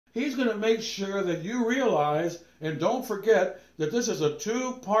He's going to make sure that you realize and don't forget that this is a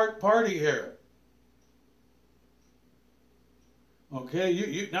two-part party here. Okay,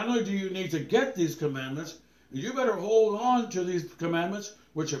 you not only do you need to get these commandments, you better hold on to these commandments,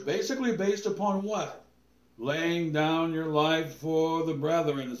 which are basically based upon what? Laying down your life for the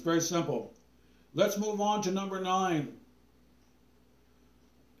brethren. It's very simple. Let's move on to number 9.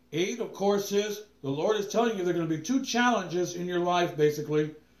 8, of course, is the Lord is telling you there are going to be 2 challenges in your life,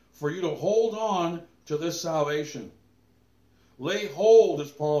 basically, for you to hold on to this salvation. Lay hold,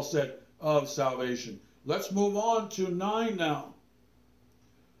 as Paul said, of salvation. Let's move on to 9 now.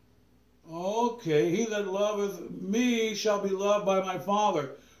 Okay, he that loveth me shall be loved by my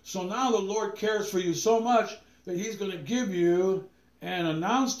Father. So now the Lord cares for you so much that he's going to give you and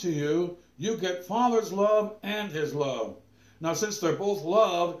announce to you, you get Father's love and his love. Now, since they're both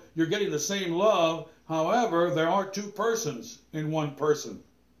love, you're getting the same love. However, there are 2 persons in one person.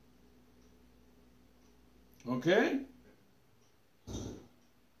 Okay?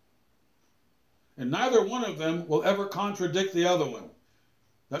 And neither one of them will ever contradict the other one.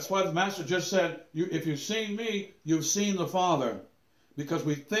 That's why the Master just said, if you've seen me, you've seen the Father. Because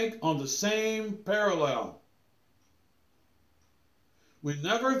we think on the same parallel. We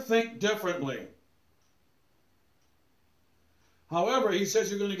never think differently. However, he says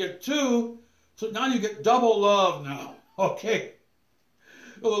you're going to get 2, so now you get double love now. Okay?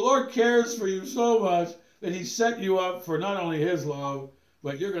 Well, the Lord cares for you so much that he set you up for not only his love,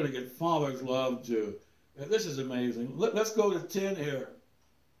 but you're going to get Father's love too. And this is amazing. Let's go to 10 here.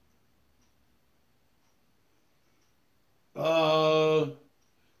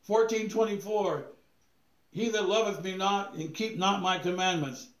 14:24. He that loveth me not and keep not my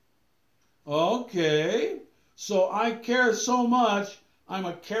commandments. Okay. So I care so much. I'm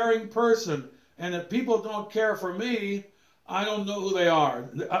a caring person. And if people don't care for me, I don't know who they are.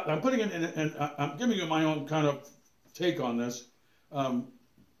 I'm putting it in, and I'm giving you my own kind of take on this. But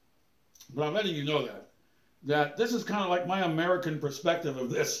I'm letting you know that this is kind of like my American perspective of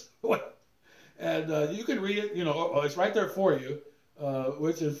this. And you can read it, it's right there for you,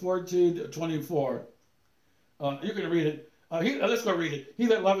 which is 14:24. You can read it. Let's go read it. He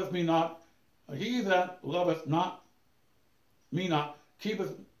that loveth me not, he that loveth not me not,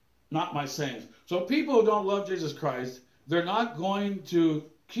 keepeth not my sayings. So people who don't love Jesus Christ, they're not going to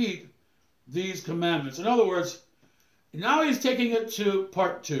keep these commandments. In other words, now he's taking it to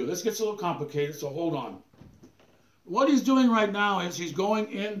part 2. This gets a little complicated, so hold on. What he's doing right now is he's going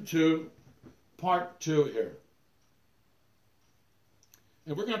into part 2 here.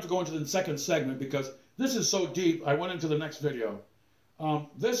 And we're going to have to go into the second segment because this is so deep. I went into the next video.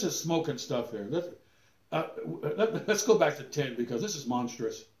 This is smoking stuff here. Let's go back to 10 because this is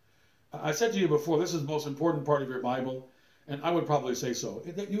monstrous. I said to you before, this is the most important part of your Bible, and I would probably say so.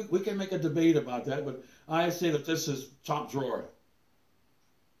 We can make a debate about that, but I say that this is top drawer.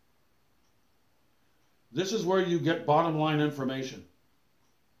 This is where you get bottom line information.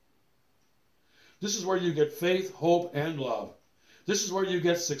 This is where you get faith, hope, and love. This is where you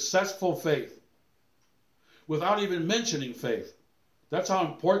get successful faith without even mentioning faith. That's how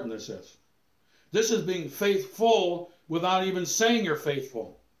important this is. This is being faithful without even saying you're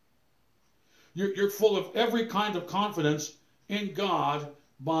faithful. You're full of every kind of confidence in God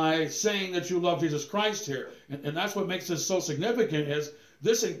by saying that you love Jesus Christ here. And that's what makes this so significant is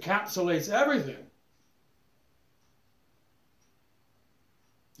this encapsulates everything.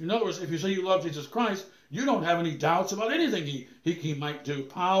 In other words, if you say you love Jesus Christ, you don't have any doubts about anything he might do.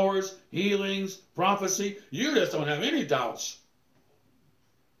 Powers, healings, prophecy. You just don't have any doubts.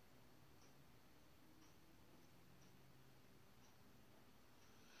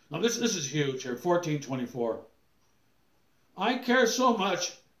 Now this is huge here, 14:24. I care so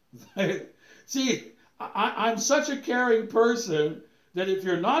much. See, I'm such a caring person that if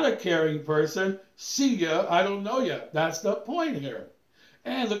you're not a caring person, see ya, I don't know ya. That's the point here.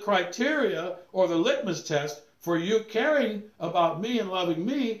 And the criteria or the litmus test for you caring about me and loving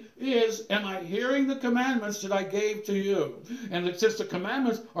me is, am I hearing the commandments that I gave to you? And since the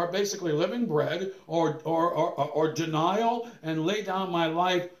commandments are basically living bread or denial and lay down my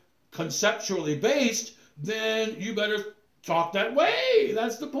life conceptually based, then you better talk that way.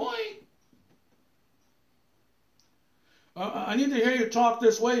 That's the point. I need to hear you talk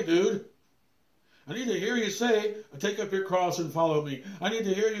this way, dude. I need to hear you say, take up your cross and follow me. I need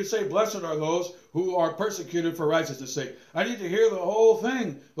to hear you say, blessed are those who are persecuted for righteousness' sake. I need to hear the whole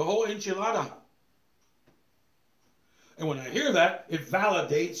thing, the whole enchilada. And when I hear that, it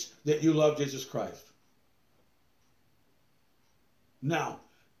validates that you love Jesus Christ. Now,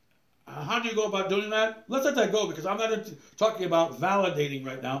 How do you go about doing that? Let's let that go, because I'm not talking about validating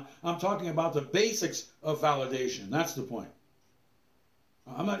right now. I'm talking about the basics of validation. That's the point.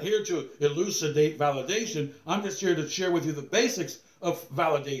 I'm not here to elucidate validation. I'm just here to share with you the basics of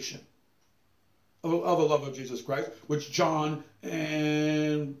validation of the love of Jesus Christ, which John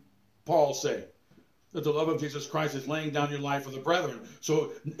and Paul say. That the love of Jesus Christ is laying down your life for the brethren.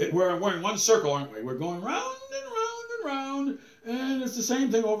 So we're in one circle, aren't we? We're going round and round and round, and it's the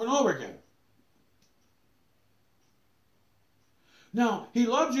same thing over and over again. Now, he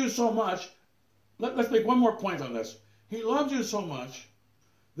loved you so much. Let's make one more point on this. He loved you so much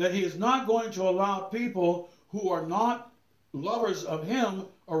that he is not going to allow people who are not lovers of him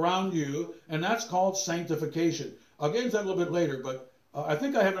around you, and that's called sanctification. I'll get into that a little bit later, but I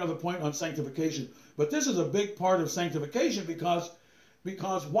think I have another point on sanctification. But this is a big part of sanctification, because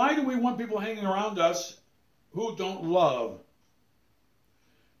why do we want people hanging around us who don't love?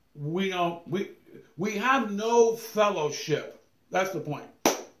 We have no fellowship. That's the point.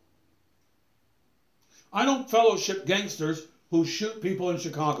 I don't fellowship gangsters who shoot people in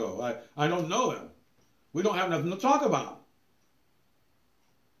Chicago. I don't know them. We don't have nothing to talk about.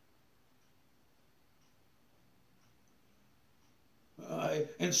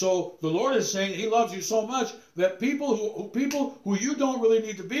 And so the Lord is saying he loves you so much that people who you don't really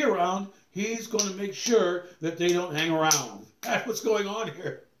need to be around, he's going to make sure that they don't hang around. That's what's going on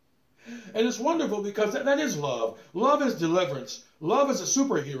here. And it's wonderful, because that is love. Love is deliverance. Love is a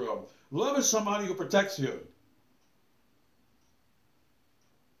superhero. Love is somebody who protects you.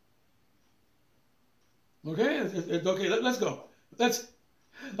 Okay? Okay, let's go. Let's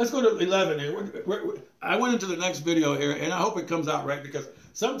go to 11 here. I went into the next video here, and I hope it comes out right, because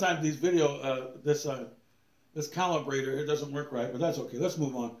sometimes these this calibrator, it doesn't work right, but that's okay. Let's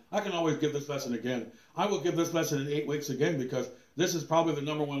move on. I can always give this lesson again. I will give this lesson in 8 weeks again, because this is probably the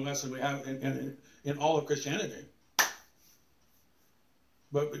 #1 lesson we have in all of Christianity.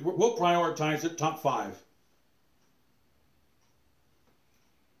 But we'll prioritize it top 5.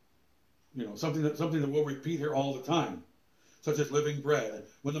 You know, something that we'll repeat here all the time, such as living bread.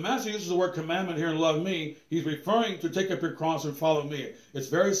 When the Master uses the word commandment here in love me, he's referring to take up your cross and follow me. It's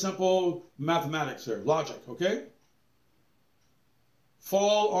very simple mathematics here, logic, okay?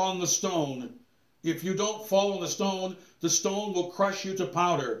 Fall on the stone. If you don't fall on the stone will crush you to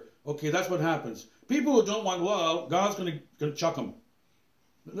powder. Okay, that's what happens. People who don't want love, God's going to chuck them.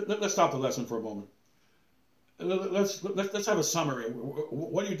 Let's stop the lesson for a moment. Let's have a summary.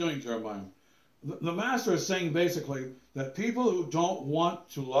 What are you doing, Jeremiah? The Master is saying basically that people who don't want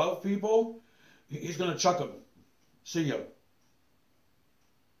to love people, he's going to chuck them. See ya.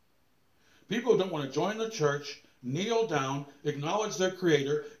 People who don't want to join the church, kneel down, acknowledge their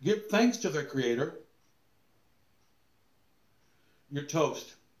Creator, give thanks to their Creator, you're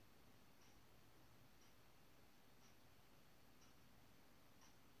toast.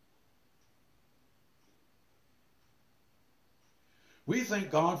 We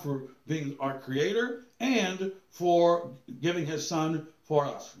thank God for being our Creator and for giving His Son for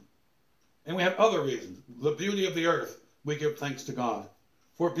us. And we have other reasons. The beauty of the earth, we give thanks to God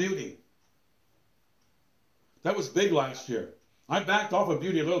for beauty. That was big last year. I backed off of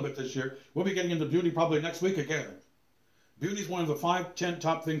beauty a little bit this year. We'll be getting into beauty probably next week again. Beauty is one of the 5, 10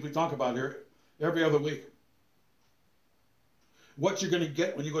 top things we talk about here every other week. What you're going to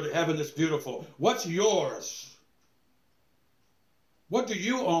get when you go to heaven that's beautiful. What's yours? What do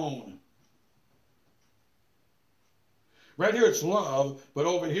you own? Right here it's love, but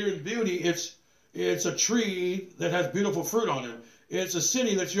over here in beauty it's a tree that has beautiful fruit on it. It's a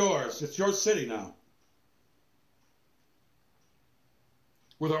city that's yours. It's your city now.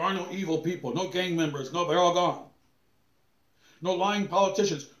 Where there are no evil people, no gang members, no, they're all gone. No lying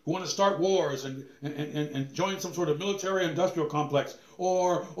politicians who want to start wars and join some sort of military-industrial complex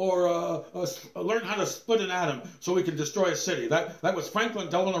or learn how to split an atom so we can destroy a city. That was Franklin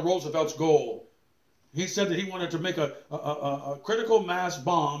Delano Roosevelt's goal. He said that he wanted to make a critical mass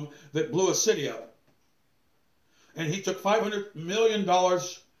bomb that blew a city up. And he took $500 million.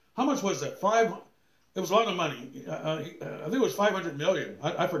 How much was that? It was a lot of money. I think it was $500 million.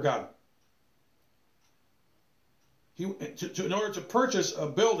 I forgot. In order to purchase a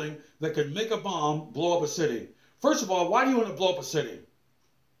building that could make a bomb, blow up a city. First of all, why do you want to blow up a city?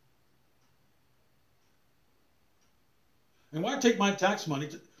 And why take my tax money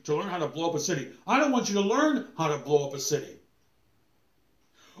to learn how to blow up a city? I don't want you to learn how to blow up a city.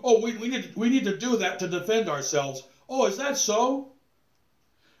 Oh, we need to do that to defend ourselves. Oh, is that so?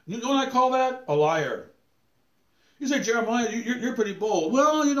 You know what I call that? A liar. You say, Jeremiah, you're pretty bold.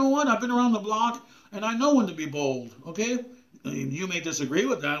 Well, you know what? I've been around the block, and I know when to be bold, okay? you may disagree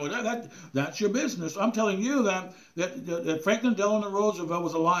with that. That's your business. I'm telling you that Franklin Delano Roosevelt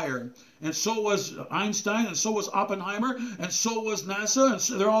was a liar, and so was Einstein, and so was Oppenheimer, and so was NASA, and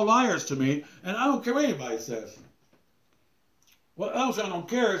so, they're all liars to me. And I don't care what anybody says. What else I don't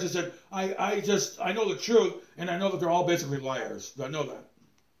care is that I know the truth, and I know that they're all basically liars. I know that.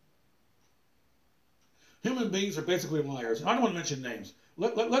 Human beings are basically liars. I don't want to mention names.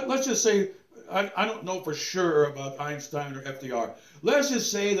 Let's just say, I don't know for sure about Einstein or FDR. Let's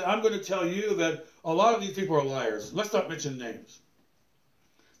just say that I'm going to tell you that a lot of these people are liars. Let's not mention names.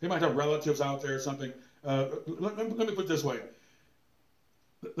 They might have relatives out there or something. Let me put it this way.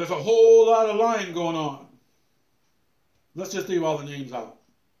 There's a whole lot of lying going on. Let's just leave all the names out.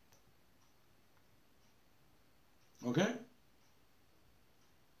 Okay?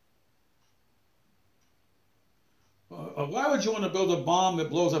 Why would you want to build a bomb that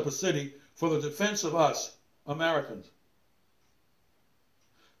blows up a city for the defense of us, Americans?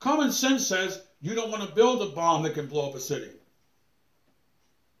 Common sense says you don't want to build a bomb that can blow up a city.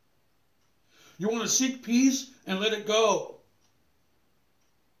 You want to seek peace and let it go.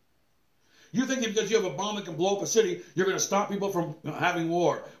 You think that because you have a bomb that can blow up a city, you're going to stop people from having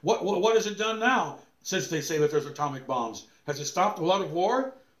war. What has it done now since they say that there's atomic bombs? Has it stopped a lot of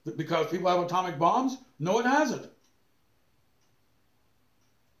war because people have atomic bombs? No, it hasn't.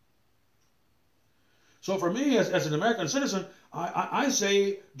 So for me, as an American citizen, I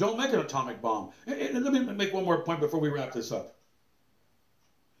say don't make an atomic bomb. And let me make one more point before we wrap this up.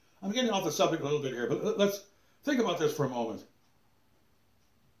 I'm getting off the subject a little bit here, but let's think about this for a moment.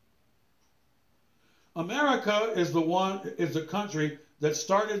 America is the country that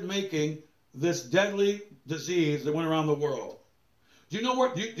started making this deadly disease that went around the world. Do you know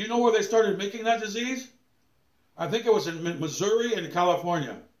where they started making that disease? I think it was in Missouri and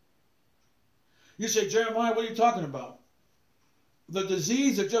California. You say, Jeremiah, what are you talking about? The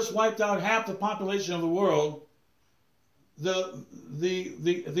disease that just wiped out half the population of the world,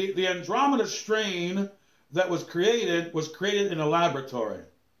 the Andromeda strain that was created in a laboratory.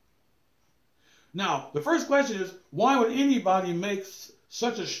 Now, the first question is, why would anybody make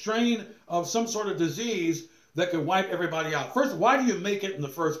such a strain of some sort of disease that could wipe everybody out? First, why do you make it in the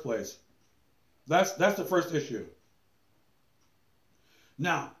first place? That's the first issue.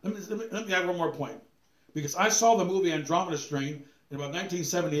 Now, let me add one more point. Because I saw the movie Andromeda Strain in about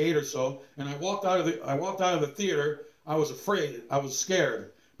 1978 or so, and I walked out of the theater. I was afraid. I was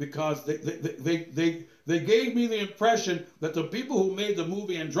scared because they gave me the impression that the people who made the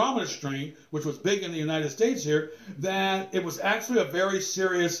movie Andromeda Strain, which was big in the United States here, that it was actually a very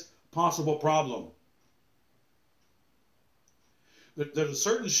serious possible problem. That a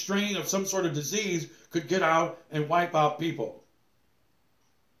certain strain of some sort of disease could get out and wipe out people.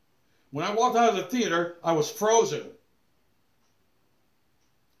 When I walked out of the theater, I was frozen.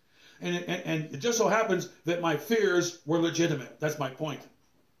 And it just so happens that my fears were legitimate. That's my point.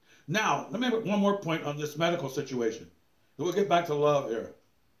 Now, let me make one more point on this medical situation. We'll get back to love here.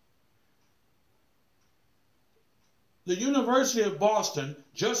 The University of Boston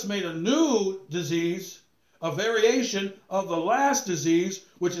just made a new disease, a variation of the last disease,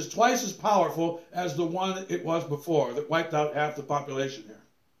 which is twice as powerful as the one it was before, that wiped out half the population here.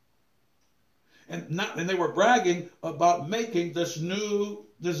 And they were bragging about making this new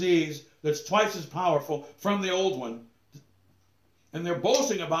disease that's twice as powerful from the old one. And they're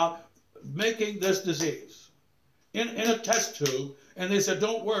boasting about making this disease in a test tube. And they said,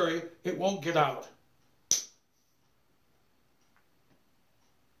 don't worry, it won't get out.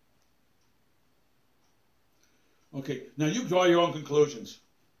 Okay, now you draw your own conclusions.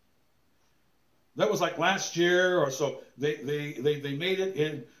 That was like last year or so. They made it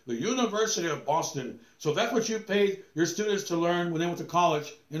in the University of Boston. So that's what you paid your students to learn when they went to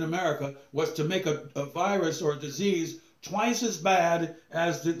college in America, was to make a virus or a disease twice as bad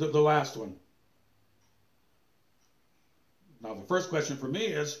as the last one. Now the first question for me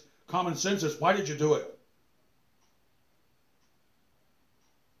is, common sense is, why did you do it?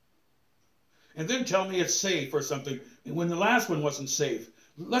 And then tell me it's safe or something, when the last one wasn't safe.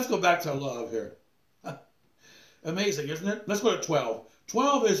 Let's go back to love here. Amazing, isn't it? Let's go to 12.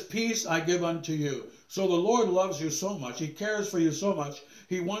 12 is peace I give unto you. So the Lord loves you so much. He cares for you so much.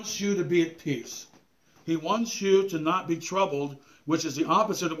 He wants you to be at peace. He wants you to not be troubled, which is the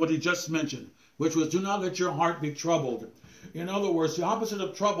opposite of what he just mentioned, which was do not let your heart be troubled. In other words, the opposite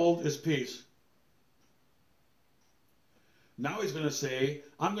of troubled is peace. Now he's going to say,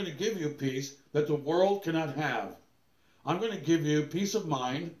 I'm going to give you peace that the world cannot have. I'm going to give you peace of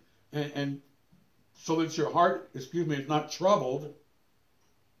mind and so that your heart, is not troubled.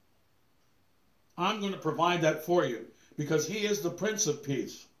 I'm going to provide that for you because he is the Prince of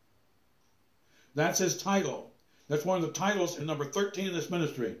Peace. That's his title. That's one of the titles in number 13 in this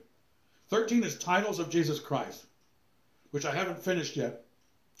ministry. 13 is titles of Jesus Christ, which I haven't finished yet.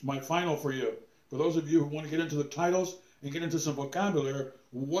 It's my final for you. For those of you who want to get into the titles and get into some vocabulary,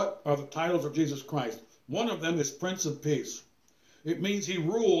 what are the titles of Jesus Christ? One of them is Prince of Peace. It means he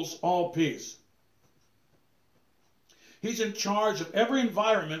rules all peace. He's in charge of every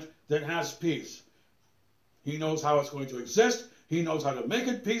environment that has peace. He knows how it's going to exist. He knows how to make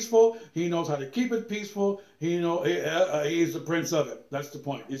it peaceful. He knows how to keep it peaceful. He's the prince of it. That's the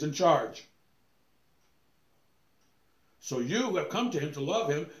point. He's in charge. So you who have come to him to love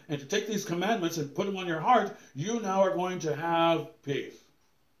him and to take these commandments and put them on your heart, you now are going to have peace.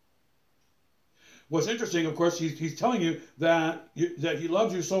 What's interesting, of course, he's telling you that he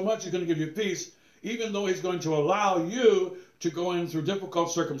loves you so much he's going to give you peace, even though he's going to allow you to go in through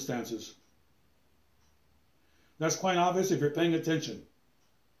difficult circumstances. That's quite obvious if you're paying attention.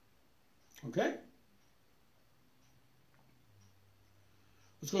 Okay?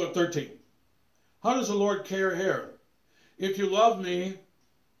 Let's go to 13. How does the Lord care here? If you love me,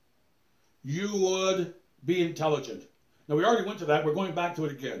 you would be intelligent. Now, we already went to that. We're going back to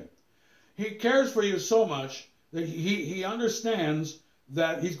it again. He cares for you so much that he understands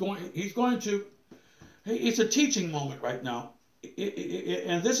that he's going to... It's a teaching moment right now.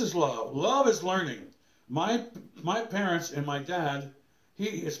 And this is love. Love is learning. My parents and my dad,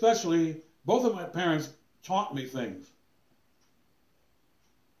 both of my parents taught me things.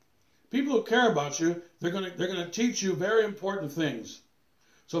 People who care about you, they're going to teach you very important things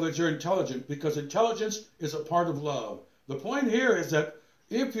so that you're intelligent, because intelligence is a part of love. The point here is that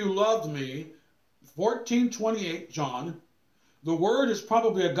if you loved me, 14:28 John, the word is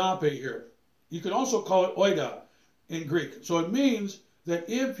probably agape here. You can also call it oida in Greek. So it means that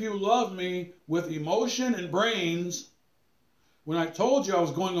if you love me with emotion and brains, when I told you I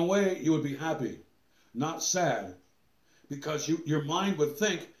was going away, you would be happy, not sad. Because your mind would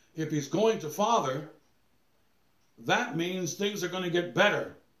think, if he's going to Father, that means things are going to get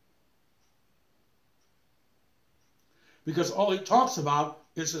better. Because all he talks about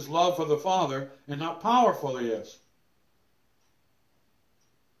is his love for the Father and how powerful he is.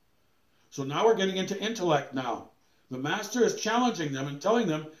 So now we're getting into intellect now. The master is challenging them and telling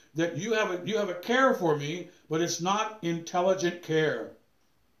them that you have a care for me, but it's not intelligent care.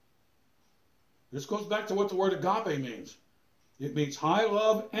 This goes back to what the word agape means. It means high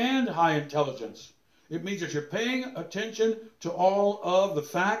love and high intelligence. It means that you're paying attention to all of the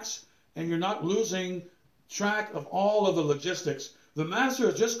facts and you're not losing track of all of the logistics. The master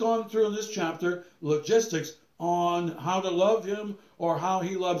has just gone through in this chapter logistics on how to love him or how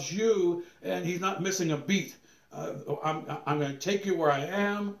he loves you, and he's not missing a beat. I'm going to take you where I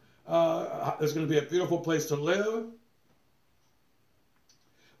am. There's going to be a beautiful place to live.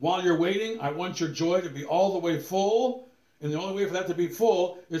 While you're waiting, I want your joy to be all the way full. And the only way for that to be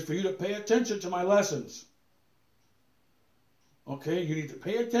full is for you to pay attention to my lessons. Okay, you need to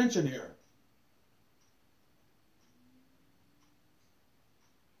pay attention here.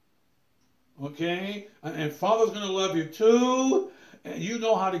 Okay, and Father's going to love you too. And you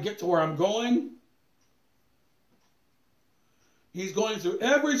know how to get to where I'm going. He's going through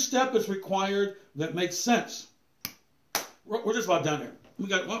every step that's required that makes sense. We're just about done here. We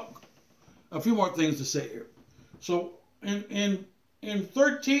got a few more things to say here. So in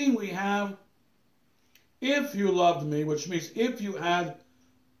 13 we have, if you loved me, which means if you had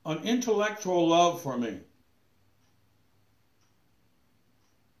an intellectual love for me.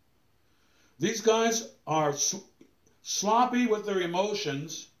 These guys are sloppy with their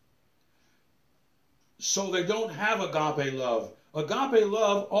emotions, so they don't have agape love. Agape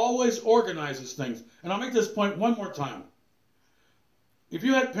love always organizes things. And I'll make this point one more time. If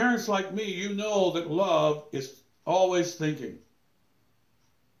you had parents like me, you know that love is always thinking.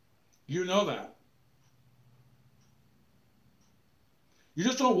 You know that. You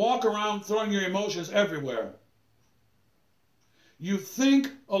just don't walk around throwing your emotions everywhere. You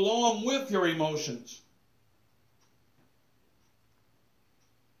think along with your emotions.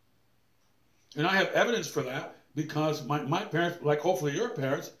 And I have evidence for that because my parents, like hopefully your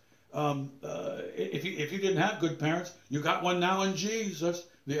parents, if you didn't have good parents, you got one now in Jesus,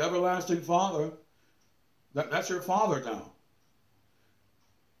 the everlasting Father. That's your Father now.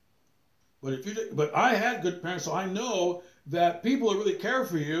 But I had good parents, so I know that people who really care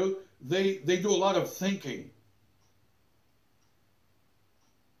for you, they do a lot of thinking.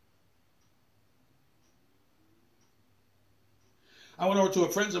 I went over to a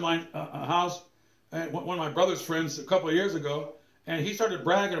friend of mine house, one of my brother's friends, a couple of years ago, and he started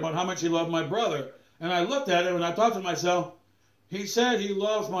bragging about how much he loved my brother. And I looked at him and I thought to myself, he said he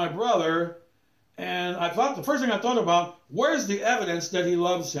loves my brother. And I thought, the first thing I thought about, where's the evidence that he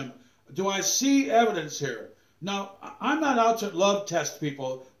loves him? Do I see evidence here? Now, I'm not out to love test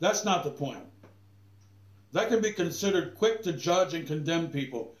people. That's not the point. That can be considered quick to judge and condemn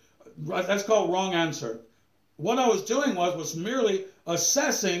people. That's called wrong answer. What I was doing was merely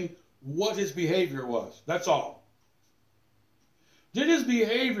assessing what his behavior was. That's all. Did his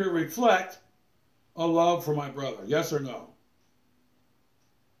behavior reflect a love for my brother? Yes or no?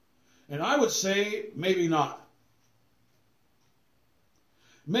 And I would say maybe not.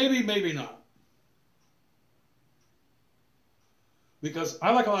 Maybe, maybe not. Because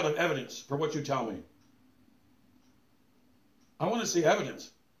I like a lot of evidence for what you tell me. I want to see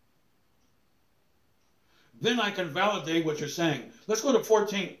evidence. Then I can validate what you're saying. Let's go to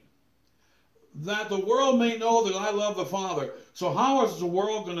 14. That the world may know that I love the Father. So how is the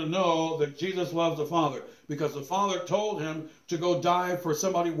world going to know that Jesus loves the Father? Because the Father told him to go die for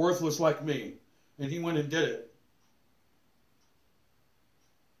somebody worthless like me. And he went and did it.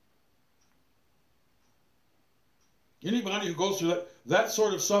 Anybody who goes through that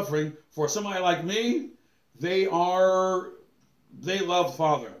sort of suffering for somebody like me, they love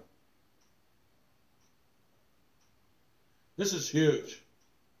Father. This is huge.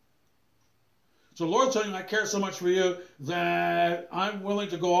 So the Lord's telling you, I care so much for you that I'm willing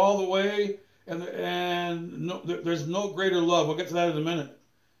to go all the way, and no, there's no greater love. We'll get to that in a minute.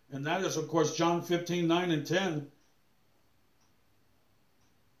 And that is, of course, John 15, 9 and 10.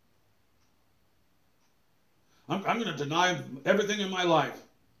 I'm going to deny everything in my life.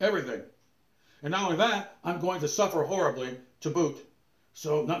 Everything. And not only that, I'm going to suffer horribly to boot.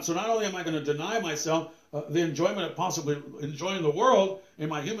 So not only am I going to deny myself the enjoyment of possibly enjoying the world in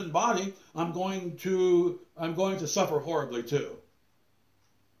my human body, I'm going to suffer horribly too.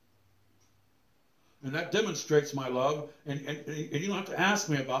 And that demonstrates my love. And you don't have to ask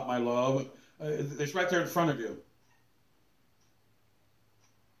me about my love. It's right there in front of you.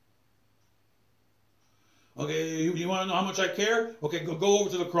 Okay, you want to know how much I care? Okay, go over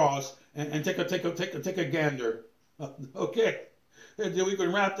to the cross and take a gander. Okay, and we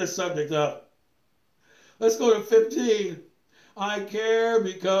can wrap this subject up. Let's go to 15. I care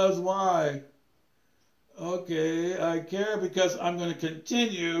because why? Okay, I care because I'm going to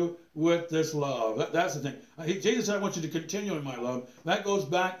continue with this love. That's the thing. Jesus said, I want you to continue in my love. That goes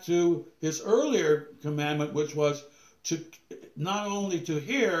back to his earlier commandment, which was to not only to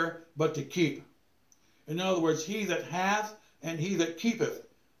hear, but to keep. In other words, he that hath and he that keepeth.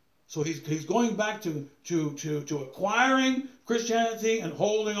 So he's going back to acquiring Christianity and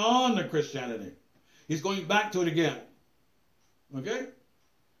holding on to Christianity. He's going back to it again. Okay?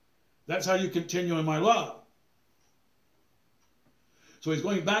 That's how you continue in my love. So he's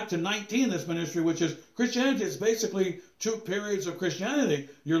going back to 19 in this ministry, which is Christianity is basically 2 periods of Christianity.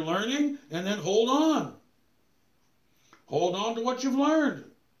 You're learning and then hold on. Hold on to what you've learned.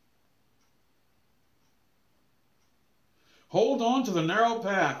 Hold on to the narrow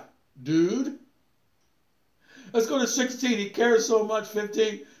path, dude. Let's go to 16. He cares so much,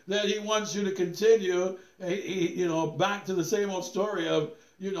 15, that he wants you to continue, back to the same old story of,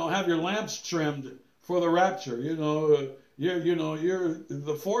 have your lamps trimmed for the rapture. The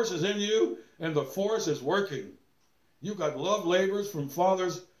force is in you and the force is working. You've got love labors from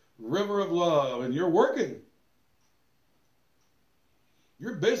Father's river of love, and you're working.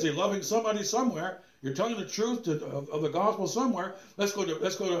 You're busy loving somebody somewhere. You're telling the truth of the gospel somewhere. Let's go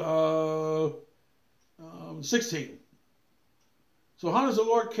to 16. So how does the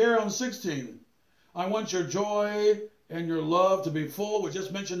Lord care on 16? I want your joy and your love to be full. We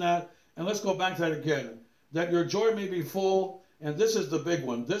just mentioned that. And let's go back to that again. That your joy may be full. And this is the big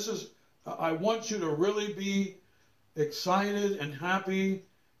one. This is, I want you to really be excited and happy.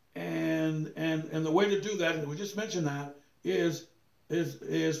 And the way to do that, and we just mentioned that, is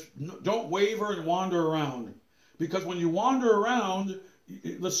don't waver and wander around. Because when you wander around,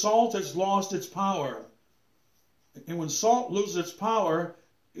 the salt has lost its power. And when salt loses its power,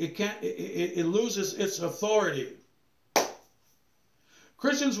 it loses its authority.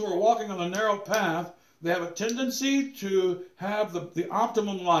 Christians who are walking on the narrow path, they have a tendency to have the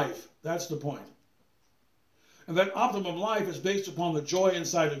optimum life. That's the point. And that optimum life is based upon the joy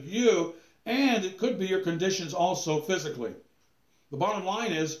inside of you, and it could be your conditions also physically. The bottom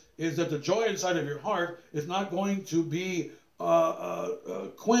line is that the joy inside of your heart is not going to be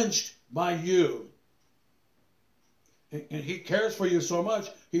quenched by you. And he cares for you so much,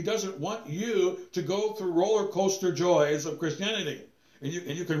 he doesn't want you to go through roller coaster joys of Christianity. And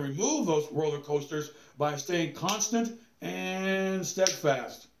you can remove those roller coasters by staying constant and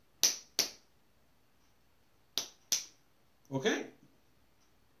steadfast. Okay?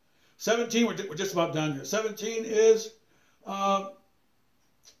 17, we're just about done here. 17 is a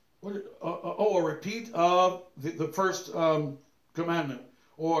repeat of the first commandment,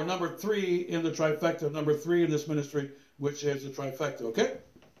 or number 3 in the trifecta, number 3 in this ministry, which is the trifecta, okay?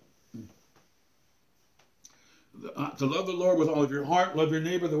 To love the Lord with all of your heart, love your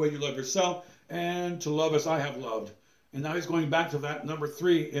neighbor the way you love yourself, and to love as I have loved. And now he's going back to that number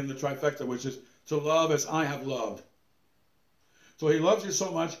 3 in the trifecta, which is to love as I have loved. So he loves you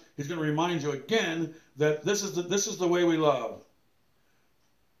so much, he's going to remind you again that this is the way we love.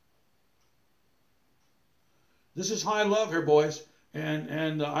 This is high love here, boys.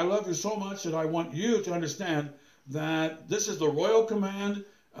 And I love you so much that I want you to understand that this is the royal command.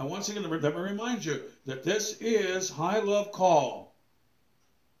 And once again, let me remind you that this is high love call.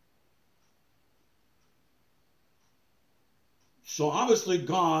 So obviously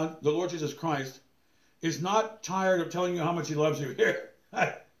God, the Lord Jesus Christ, is not tired of telling you how much he loves you here.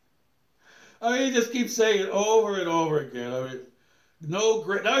 I mean, he just keeps saying it over and over again. I mean, now he's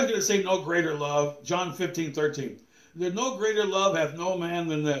going to say no greater love. John 15:13. There's no greater love hath no man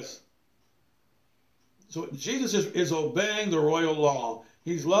than this. So Jesus is obeying the royal law.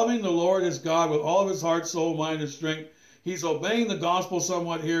 He's loving the Lord his God with all of his heart, soul, mind, and strength. He's obeying the gospel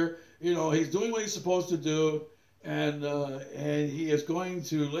somewhat here. You know, he's doing what he's supposed to do, and he is going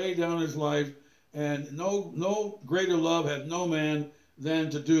to lay down his life. And no greater love hath no man than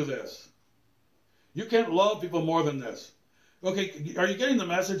to do this. You can't love people more than this. Okay, are you getting the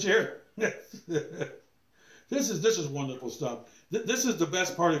message here? This is wonderful stuff. This is the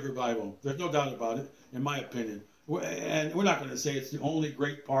best part of your Bible. There's no doubt about it, in my opinion. And we're not going to say it's the only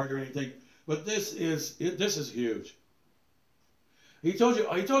great part or anything, but this is huge. He told you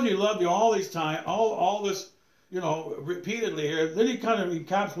he loved you all these time, all this, you know, repeatedly here. Then he kind of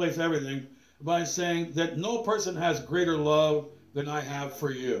encapsulates everything by saying that no person has greater love than I have for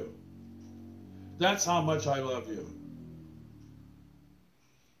you. That's how much I love you.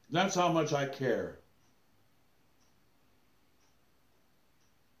 That's how much I care.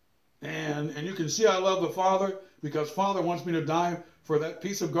 And you can see I love the Father because Father wants me to die for that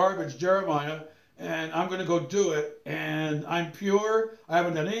piece of garbage, Jeremiah, and I'm going to go do it. And I'm pure. I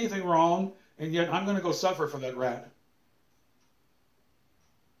haven't done anything wrong, and yet I'm going to go suffer for that rat.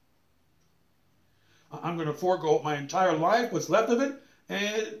 I'm going to forego my entire life, what's left of it,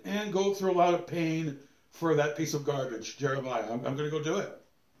 and go through a lot of pain for that piece of garbage, Jeremiah. I'm going to go do it.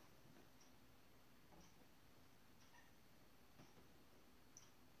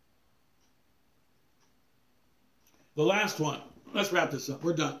 The last one. Let's wrap this up.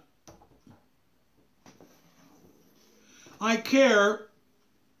 We're done. I care,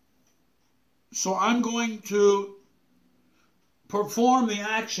 so I'm going to perform the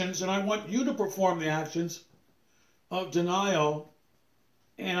actions, and I want you to perform the actions of denial,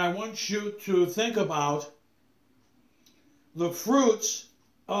 and I want you to think about the fruits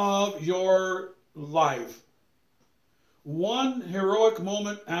of your life. One heroic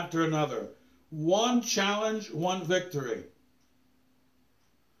moment after another. One challenge, one victory.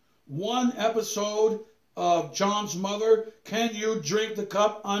 One episode of John's mother. Can you drink the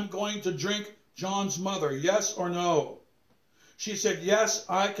cup I'm going to drink, John's mother? Yes or no? She said, yes,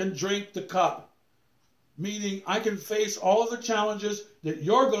 I can drink the cup. Meaning I can face all of the challenges that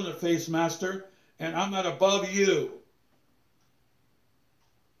you're going to face, Master, and I'm not above you.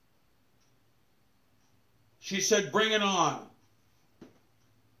 She said, bring it on.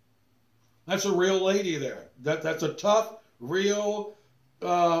 That's a real lady there. That's a tough, real,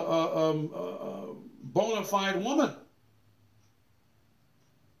 bona fide woman.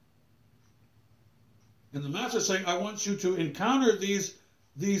 And the Master's saying, I want you to encounter these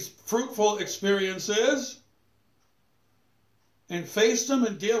fruitful experiences and face them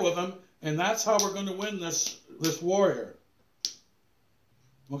and deal with them, and that's how we're going to win this warrior.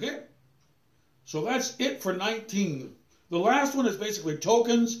 Okay? So that's it for 19. The last one is basically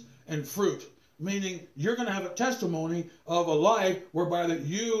tokens and fruit, meaning you're going to have a testimony of a life whereby that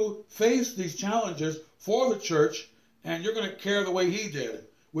you face these challenges for the church, and you're going to care the way he did,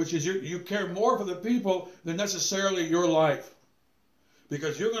 which is you care more for the people than necessarily your life,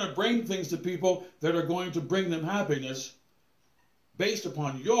 because you're going to bring things to people that are going to bring them happiness based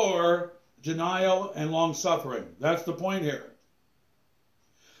upon your denial and long suffering. That's the point here.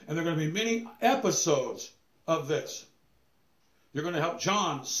 And there are going to be many episodes of this. You're going to help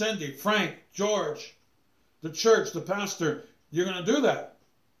John, Cindy, Frank, George, the church, the pastor. You're going to do that.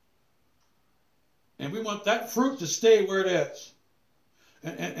 And we want that fruit to stay where it is.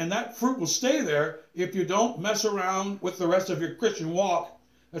 And that fruit will stay there if you don't mess around with the rest of your Christian walk.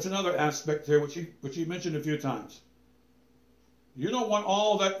 That's another aspect here, which he mentioned a few times. You don't want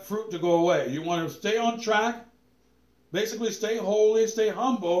all that fruit to go away. You want to stay on track, basically stay holy, stay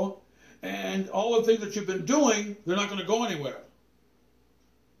humble, and all the things that you've been doing, they're not going to go anywhere.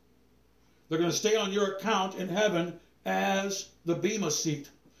 They're going to stay on your account in heaven as the bema seat.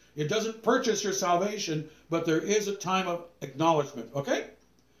 It doesn't purchase your salvation, but there is a time of acknowledgement. Okay?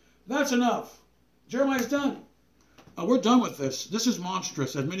 That's enough. Jeremiah's done. We're done with this. This is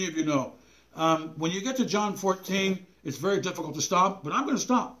monstrous, as many of you know. When you get to John 14, it's very difficult to stop, but I'm going to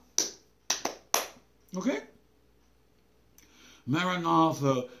stop. Okay?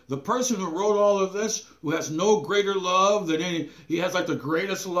 Maranatha, the person who wrote all of this, who has no greater love than any, he has like the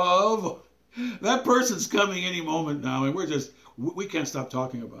greatest love. That person's coming any moment now, and we can't stop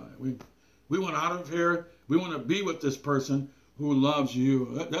talking about it. We want out of here. We want to be with this person who loves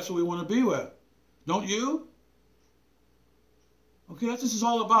you. That's what we want to be with. Don't you? Okay, that's what this is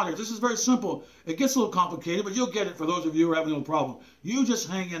all about here. This is very simple. It gets a little complicated, but you'll get it for those of you who are having a problem. You just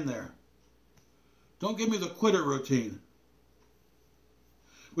hang in there. Don't give me the quitter routine,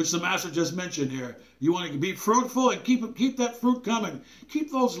 which the master just mentioned here. You want to be fruitful and keep that fruit coming.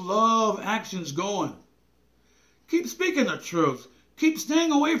 Keep those love actions going. Keep speaking the truth. Keep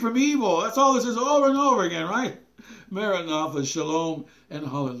staying away from evil. That's all this is over and over again, right? Maranatha, shalom, and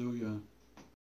hallelujah.